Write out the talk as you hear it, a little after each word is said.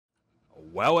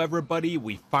Well, everybody,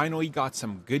 we finally got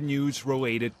some good news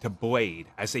related to Blade.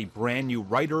 As a brand new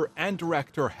writer and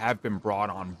director have been brought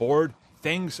on board,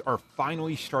 things are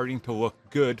finally starting to look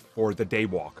good for the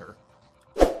Daywalker.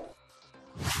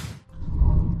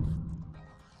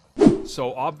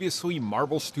 So obviously,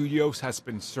 Marvel Studios has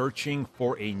been searching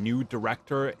for a new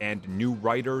director and new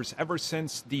writers ever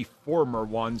since the former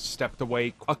ones stepped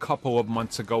away a couple of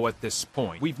months ago at this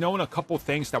point. We've known a couple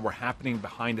things that were happening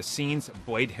behind the scenes.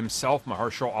 Blade himself,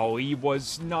 Mahershala Ali,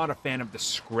 was not a fan of the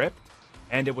script,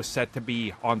 and it was said to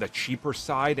be on the cheaper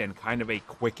side and kind of a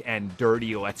quick and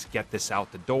dirty, let's get this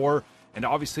out the door. And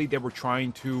obviously, they were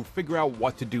trying to figure out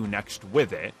what to do next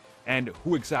with it, and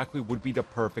who exactly would be the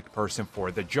perfect person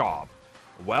for the job.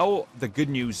 Well, the good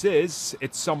news is,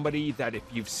 it's somebody that if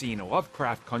you've seen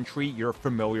Lovecraft Country, you're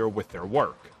familiar with their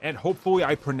work. And hopefully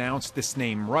I pronounced this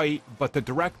name right, but the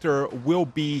director will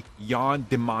be Yann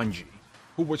Demange,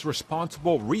 who was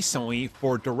responsible recently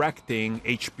for directing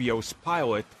HBO's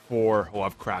pilot for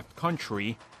Lovecraft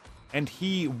Country, and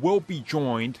he will be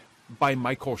joined by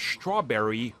Michael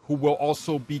Strawberry, who will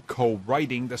also be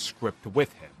co-writing the script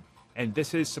with him. And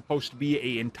this is supposed to be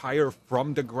an entire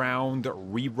from-the-ground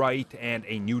rewrite and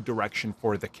a new direction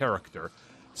for the character.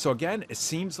 So again, it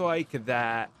seems like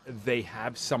that they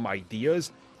have some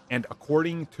ideas, and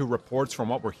according to reports from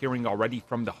what we're hearing already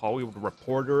from The Hollywood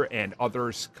Reporter and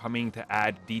others coming to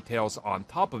add details on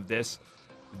top of this,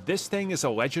 this thing is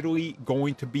allegedly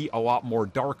going to be a lot more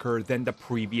darker than the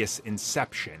previous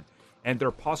Inception. And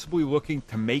they're possibly looking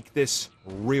to make this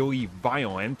really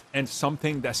violent and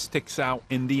something that sticks out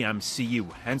in the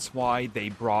MCU. Hence why they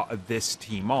brought this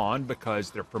team on, because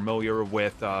they're familiar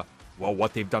with, well,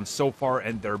 what they've done so far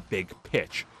and their big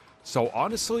pitch. So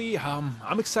honestly,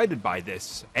 I'm excited by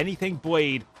this. Anything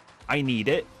Blade, I need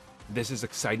it. This is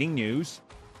exciting news.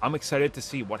 I'm excited to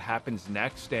see what happens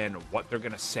next and what they're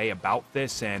going to say about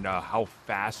this and how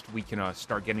fast we can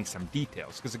start getting some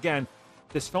details. Because again,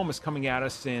 this film is coming at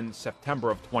us in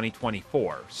September of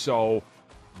 2024, so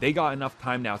they got enough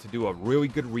time now to do a really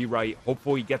good rewrite,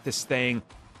 hopefully get this thing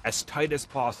as tight as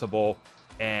possible,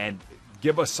 and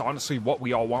give us, honestly, what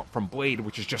we all want from Blade,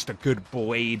 which is just a good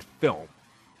Blade film.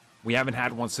 We haven't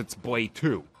had one since Blade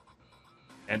 2,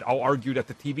 and I'll argue that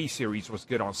the TV series was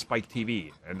good on Spike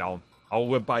TV, and I'll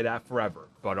live by that forever,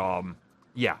 but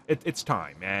yeah, it's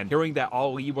time, and hearing that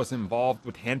Ali was involved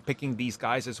with handpicking these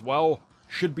guys as well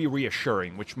should be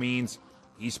reassuring, which means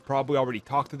he's probably already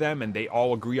talked to them and they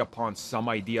all agree upon some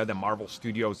idea that Marvel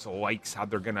Studios likes how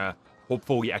they're gonna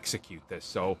hopefully execute this.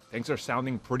 So things are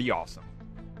sounding pretty awesome.